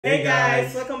Hey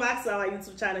guys, welcome back to our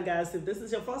YouTube channel, guys. If this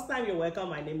is your first time, you're welcome.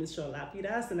 My name is Shola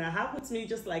Peters, and I have with me,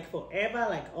 just like forever,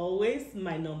 like always,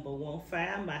 my #1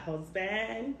 fan, my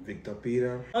husband, Victor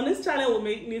Peter. On this channel, will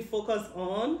make me focus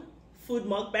on food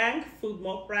mukbang, food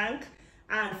mukbang,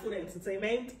 and food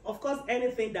entertainment. Of course,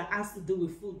 anything that has to do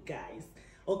with food, guys.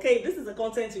 Okay, if this is the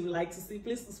content you would like to see,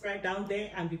 please subscribe down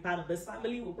there and be part of this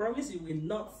family. We promise you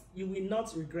will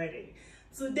not regret it.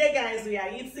 Today, guys, we are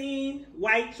eating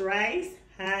white rice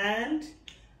and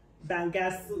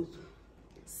Banga soup.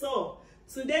 So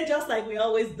today, just like we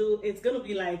always do, it's gonna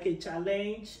be like a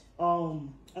challenge,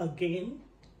 a game.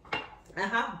 I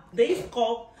have this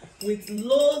cup with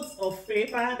loads of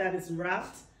paper that is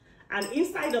wrapped, and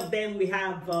inside of them we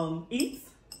have eat,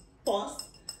 pause,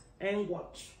 and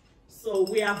watch. So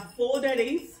we have folded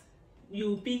it.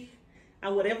 You pick,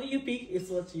 and whatever you pick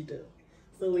is what you do.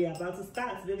 So we are about to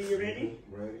start. Baby, you ready?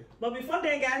 Ready. But before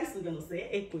then, guys, we're gonna say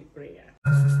a quick prayer.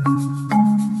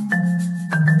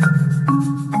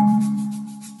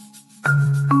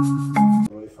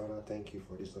 Holy Father, thank you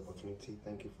for this opportunity.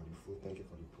 Thank you for the food. Thank you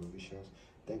for the provisions.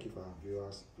 Thank you for our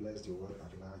viewers. Bless the world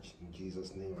at large. In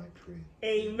Jesus' name I pray.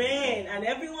 Amen. And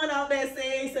everyone out there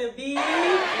says a big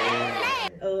amen.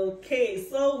 Okay,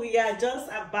 so we are just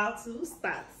about to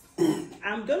start.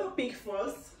 I'm gonna pick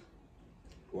first.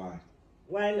 Why?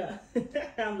 Why not?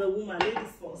 I'm the woman,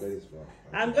 ladies first. Ladies first.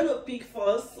 Okay. I'm gonna pick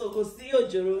first, so go see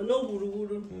Ojoro, no wuru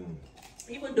wuru.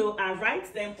 Even though I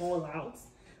write them all out,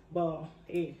 but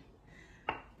hey.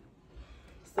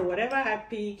 So whatever I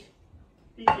pick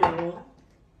your own.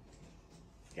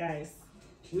 Guys,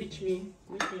 wish me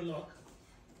luck.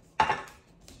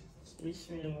 Wish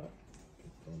me luck.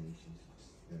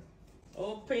 Yeah.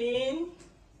 Open.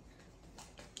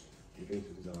 You think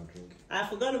this is our drink? I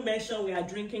forgot to mention we are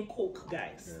drinking Coke,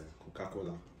 guys. Yeah,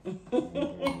 Coca-Cola.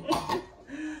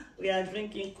 We are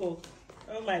drinking Coke.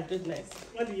 Oh my goodness.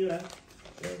 What do you have?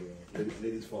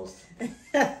 Ladies first.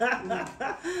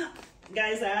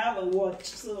 Guys, I have a watch,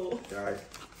 so. Guys,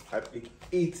 I pick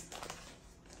eat.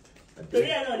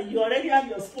 You already have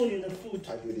your spoon in the food.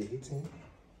 I do the eating.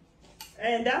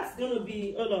 And that's going to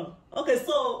be, hold on. Okay,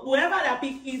 so whoever that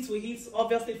pick eats will eat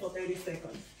obviously for 30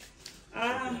 seconds.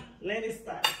 Let it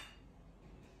start.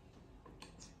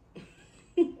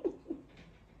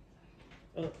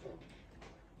 Oh.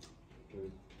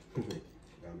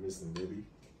 I'm missing, baby.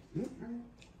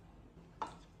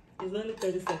 It's only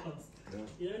 30 seconds. Yeah.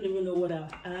 You don't even know what I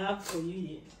have for you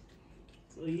here.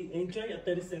 So you enjoy your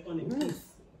 30 seconds in peace.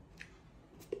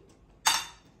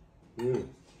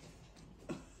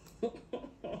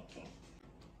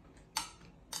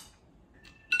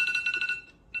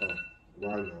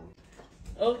 Why now?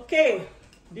 Okay,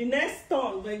 the next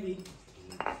turn, baby.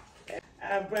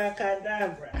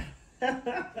 Abracadabra.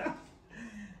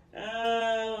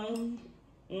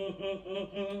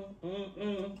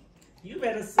 You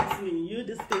better suit me. You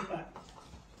this paper.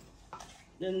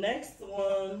 The next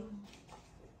one.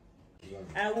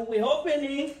 And we will open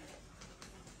it.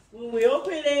 We will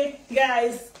open it,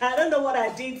 guys. I don't know what I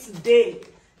did today.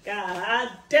 God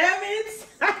damn it!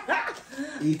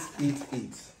 Eat.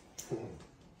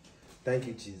 Thank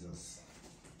you, Jesus.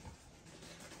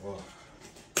 Oh,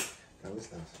 can we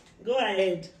start? Go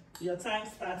ahead. Your time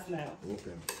starts now.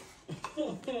 Okay.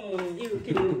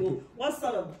 What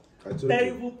sort of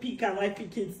terrible pick am I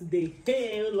picking today?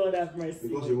 Hey, oh Lord have mercy.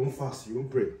 Because you won't fast, you won't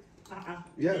pray.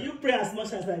 Yeah. Do you pray as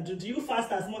much as I do? Do you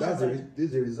fast as much as I do? This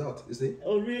is the result, you see?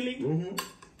 Oh, really?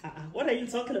 What are you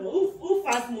talking about? Who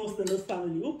fasts most in this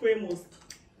family? Who pray most?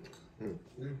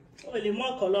 Oh, the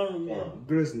more color.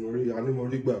 Grace, Marie, I need more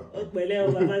ligba. Oh,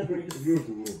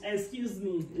 Grace. Excuse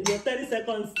me. Your 30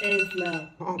 seconds ends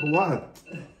now. Oh, but what?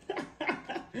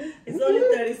 It's only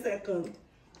 30 seconds.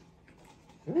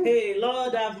 Hey,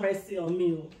 Lord have mercy on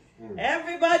me.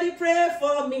 Everybody pray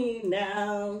for me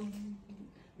now.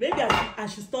 Maybe I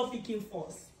should stop picking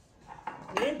first.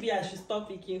 Maybe I should stop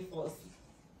picking first.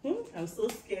 I'm so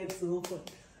scared to open.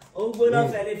 Oh, go on,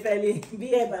 feli.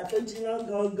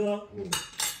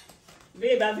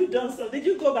 Babe, have you done so? Did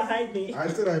you go behind me? I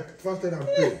said I fasted and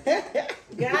prayed.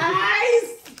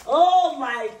 Guys! Oh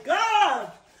my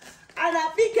God! And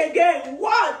I pick again.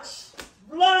 Watch!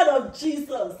 Blood of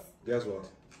Jesus. Guess what?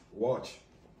 Watch.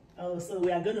 Oh, so we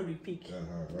are going to repeat. Okay.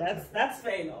 That's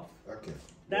fair enough. Okay.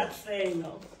 That's fair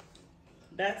enough.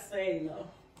 That's fair enough.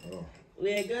 Oh.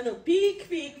 We're going to pick.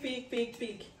 We're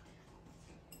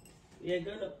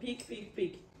going to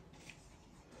pick.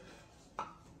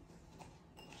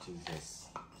 Jesus.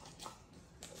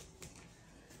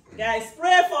 Guys,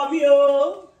 pray for me,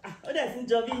 oh. What does it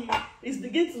Joby? It's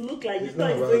beginning to look like you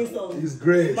thought it's doing something. It's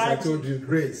grace. I told you,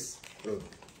 grace. Oh.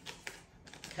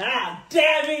 God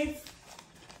damn it!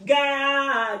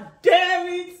 God damn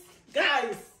it!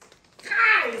 Guys!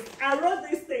 I wrote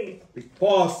this thing.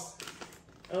 Pause.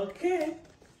 Okay.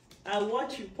 I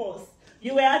watch you pause.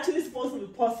 You were actually supposed to be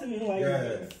pausing me while you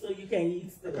eat, so you can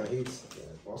eat. I can eat.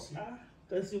 Pause.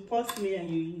 Because you pause me and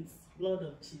you eat. Blood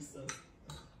of Jesus.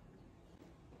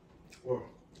 Oh,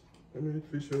 let me eat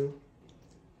fish.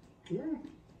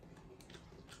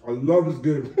 I love this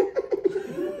game.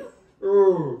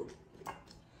 Oh.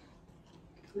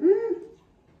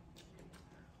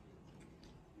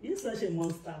 You're such a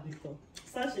monster, Victor.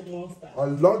 Such a monster. I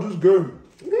love this game.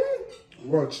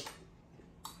 Watch.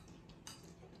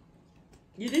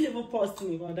 You didn't even pause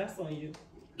me, but that's on you.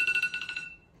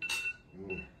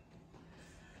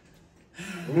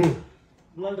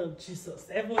 Blood of Jesus.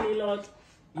 Heavenly Lord,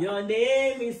 your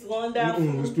name is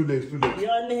wonderful. It's too late.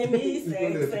 Your name is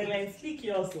excellent. Speak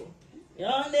yours.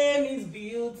 Your name is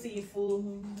beautiful.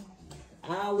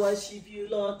 I worship you,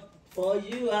 Lord, for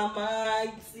you are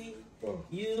mighty. Oh.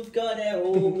 You've got a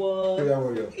whole world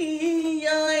in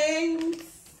your hands.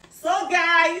 So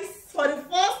guys, for the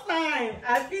first time,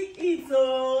 I pick it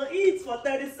for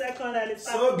 30 seconds and it's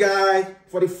so guys,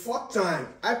 for the fourth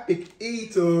time, I pick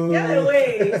it. Get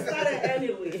away, it started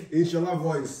anyway. Inshallah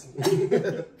voice.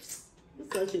 It's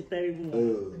such a terrible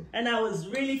one. And I was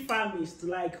really famished,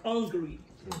 like hungry.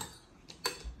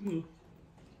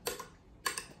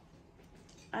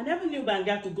 I never knew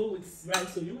Banga could go with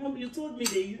rice. So you remember you told me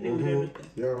they use it with everything.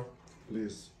 Yeah,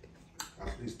 please.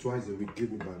 At least twice a week,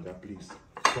 give me Banga, please.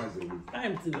 Twice a week.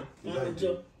 I'm too. Is that a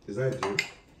deal? Is that a deal?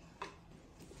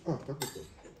 Ah, that's okay.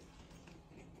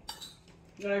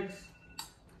 Like,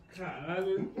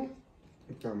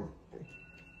 Come on.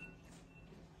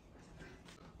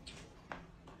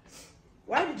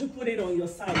 why did you put it on your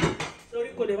side? Sorry,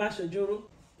 Kodema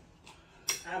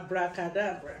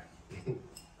Abracadabra.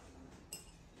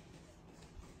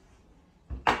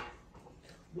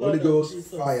 Holy Ghost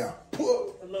fire.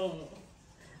 No.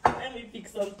 Let me pick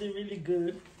something really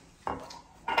good.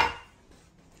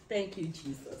 Thank you,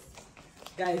 Jesus.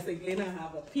 Guys, again, I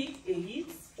have a pick a hit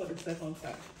for the second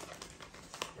time.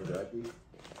 What did I pick?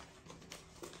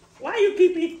 Why you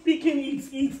keep picking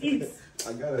it?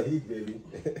 I got a hit, baby.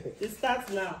 It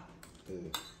starts now.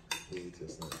 Hit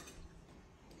yourself.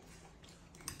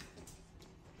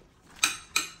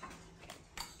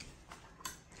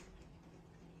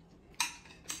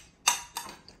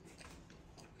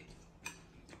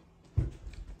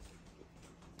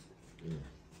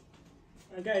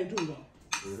 I got it too long.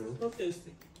 So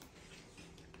tasty.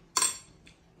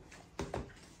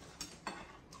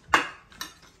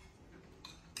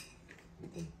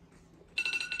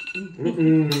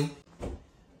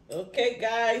 Okay,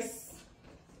 guys.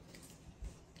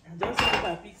 I just hope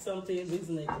I pick something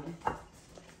reasonable.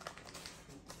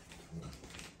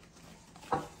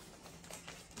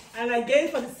 And again,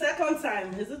 for the second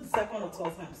time, is it the second or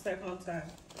third time? Second time.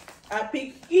 I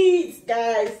pick it,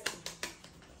 guys.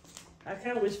 I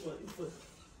can't wish for it.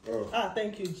 Oh.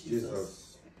 Thank you,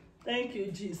 Jesus. Thank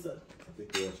you, Jesus. I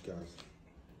think you watch, guys.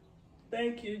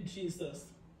 Thank you, Jesus.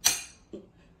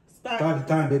 Start the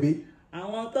time, baby. I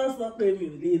want us to pay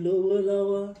me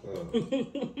lower.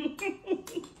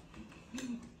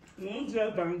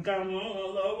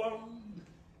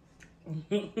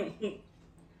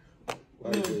 Why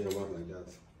are you doing your mouth like that?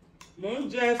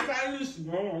 Stylish, you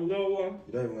don't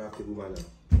even have to do man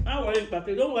now.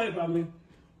 Don't worry about me.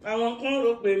 I want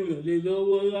to pay me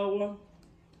lower.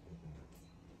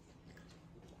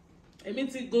 Èmi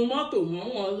ti gun mọ́tò mọ́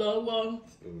wọn lọ́wọ́.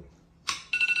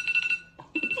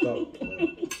 Stop.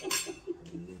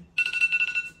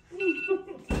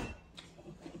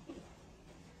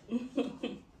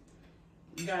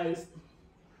 Guys,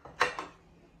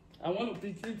 I want to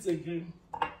pick it again.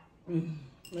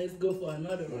 Let's go for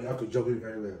another one. You have to jump in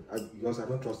very well because I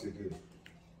don't trust you again.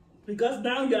 Because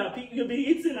now you'll be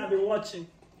eating and be watching.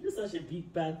 You're such a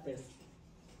big bad person.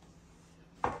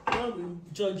 God will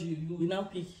judge you. You will now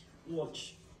pick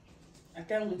watch. I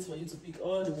can't wait for you to pick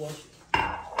all the watch.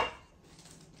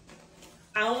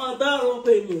 Àwọn ọ̀dọ́rùn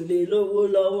pè mí lè lówó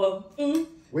lọ́wọ́.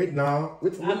 Wait now.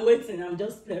 Wait for I'm waiting. I'm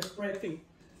just prepping.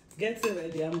 Getting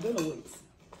ready. I'm gonna wait.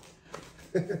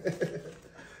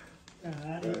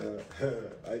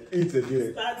 I eat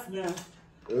again. Start now.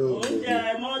 Oh,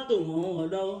 oúnjẹ mọ́tò mọ́ wọn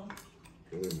lọ́wọ́.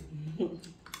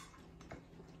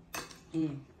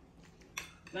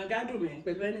 Nagado man,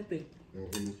 pẹ̀lú anything.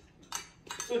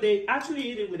 So they actually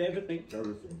eat it with everything.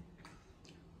 Everything.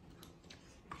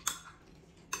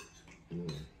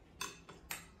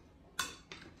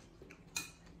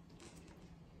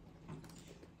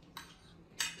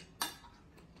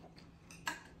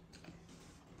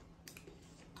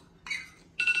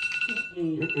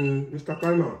 Mr.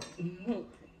 Timer.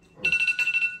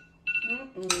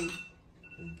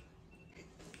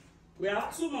 We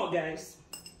have 2 more, guys.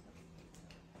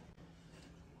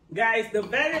 Guys, the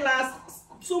very last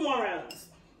 2 more rounds.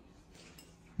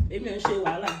 I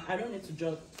don't need to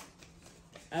judge.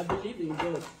 I believe in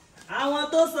God. I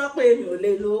want to sọ pé mi ò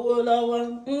lè lówó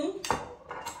lọ́wọ́.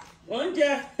 Mo ń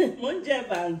jẹ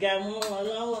banga mọ́ wọn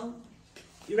lọ́wọ́.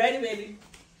 You ready, baby?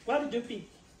 What did you pick?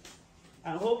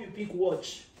 I hope you pick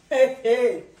watch.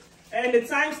 Hey. And the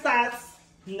time starts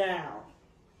now.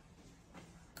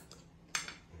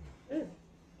 I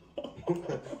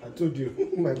told you.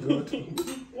 Oh my God.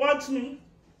 Watch me.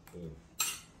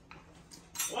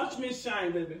 Watch me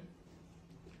shine, baby.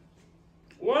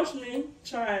 Watch me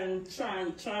shine,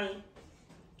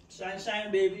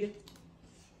 baby.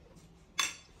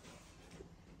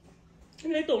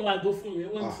 You don't like go for me.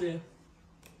 What say?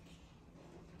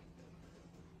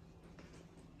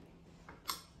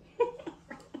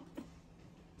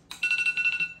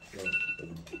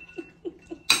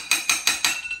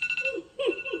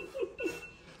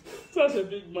 Such a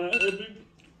big man, a big,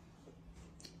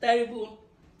 terrible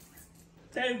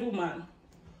man.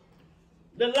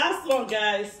 The last one,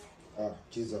 guys.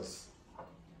 Jesus.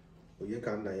 I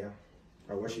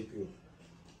worship you.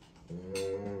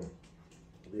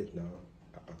 Wait now.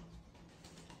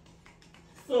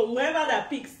 So whoever that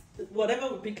picks, whatever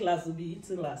we pick last will be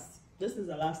eaten last. This is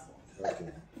the last one.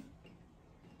 Okay.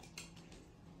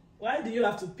 Why do you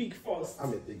have to pick first?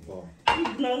 I'm a big boy.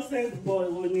 Big nonsense boy,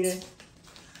 when you.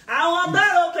 I want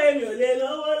that okay, you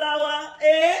little lower,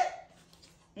 eh?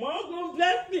 Mom,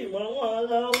 bless me,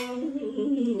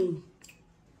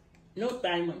 no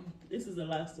timer. This is the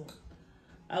last one.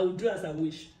 I will do as I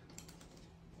wish.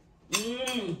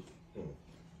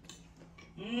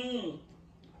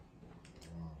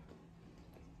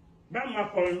 That's my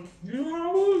point. You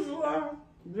are who you are.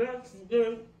 That's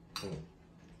good.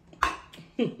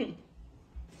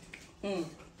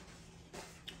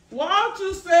 What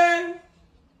you say?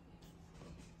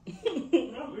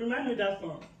 Remind me that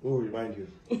song. Oh, remind you.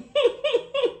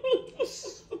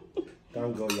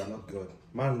 Thank God you are not God.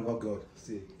 Man, not God.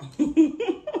 See. You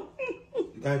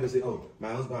can't even say, oh,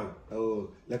 my husband. Oh,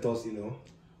 let us,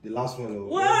 the last one. Oh,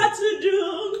 what to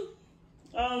do?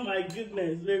 Oh my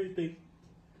goodness, everything.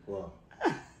 Wow.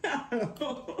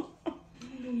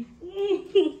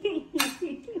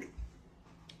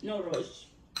 No rush.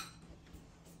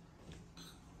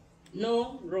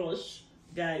 No rush,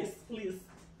 guys. Please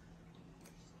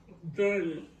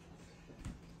join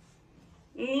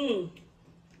me.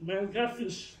 Banga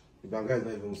fish. The banga is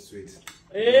not even sweet.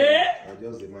 I'm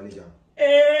just the manager.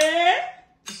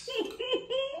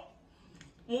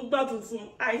 Mukbang,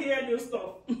 I hear new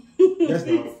stuff. Yes,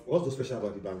 now, what's so special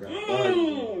about the banga?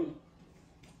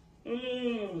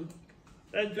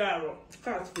 Ejaro,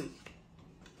 catfish.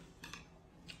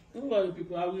 What are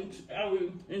people? I will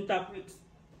interpret.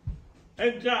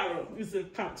 Ejaro is a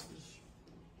catfish.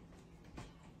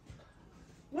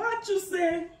 What you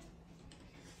say?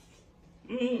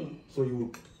 So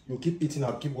you keep eating,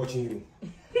 I'll keep watching you.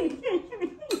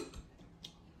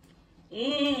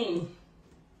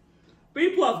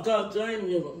 People of God, join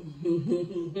me.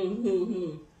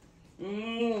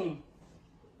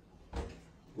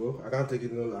 Well, I can't take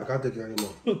it. No, I can't take it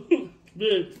anymore.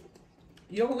 Babe,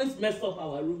 you always mess up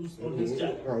our rules on this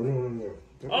channel. No.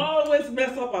 Always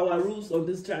mess up our rules on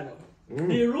this channel.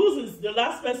 The rules is the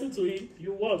last person to eat,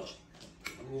 you watch.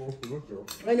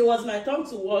 When it was my turn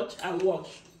to watch, I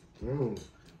watch.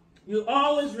 You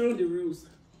always ruin the rules.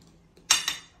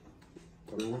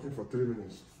 I've been watching for 3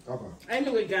 minutes.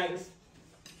 Anyway, guys,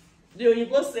 the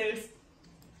Oyibo says,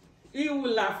 he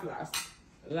will laugh last,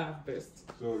 laugh best.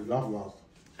 So you laugh last.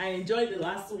 I enjoyed the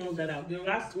last one the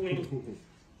last win.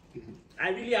 I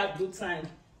really had a good time.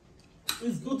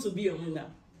 It's good to be a winner.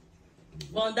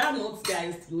 But on that note,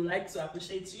 guys, we would like to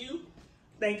appreciate you.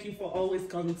 Thank you for always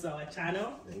coming to our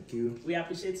channel. Thank you. We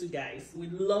appreciate you guys. We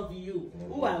love you.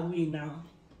 Who are we now?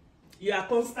 You are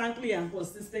constantly and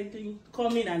consistently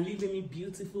coming and leaving me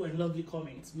beautiful and lovely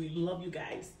comments. We love you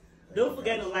guys. Don't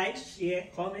forget to like, share,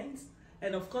 comment,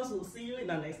 and of course, we'll see you in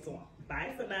the next one.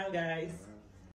 Bye for now, guys.